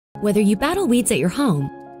Whether you battle weeds at your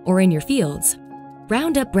home or in your fields,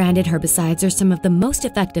 Roundup branded herbicides are some of the most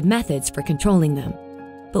effective methods for controlling them.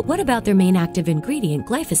 But what about their main active ingredient,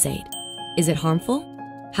 glyphosate? Is it harmful?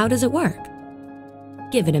 How does it work?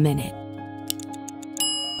 Give it a minute.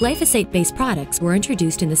 Glyphosate-based products were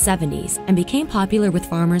introduced in the 70s and became popular with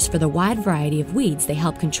farmers for the wide variety of weeds they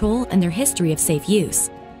help control and their history of safe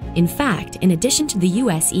use. In fact, in addition to the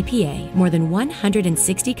US EPA, more than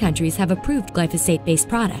 160 countries have approved glyphosate-based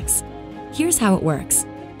products. Here's how it works.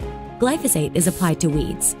 Glyphosate is applied to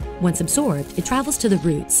weeds. Once absorbed, it travels to the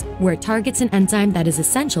roots, where it targets an enzyme that is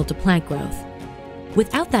essential to plant growth.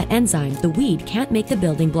 Without that enzyme, the weed can't make the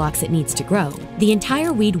building blocks it needs to grow. The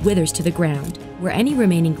entire weed withers to the ground, where any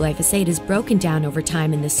remaining glyphosate is broken down over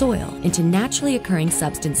time in the soil into naturally occurring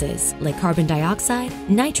substances like carbon dioxide,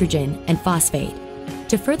 nitrogen, and phosphate.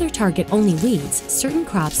 To further target only weeds, certain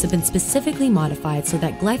crops have been specifically modified so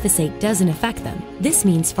that glyphosate doesn't affect them. This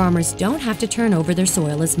means farmers don't have to turn over their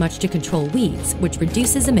soil as much to control weeds, which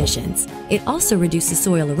reduces emissions. It also reduces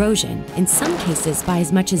soil erosion, in some cases by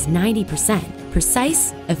as much as 90%.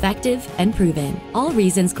 Precise, effective, and proven. All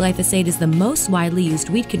reasons glyphosate is the most widely used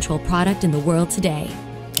weed control product in the world today.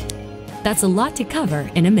 That's a lot to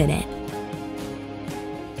cover in a minute.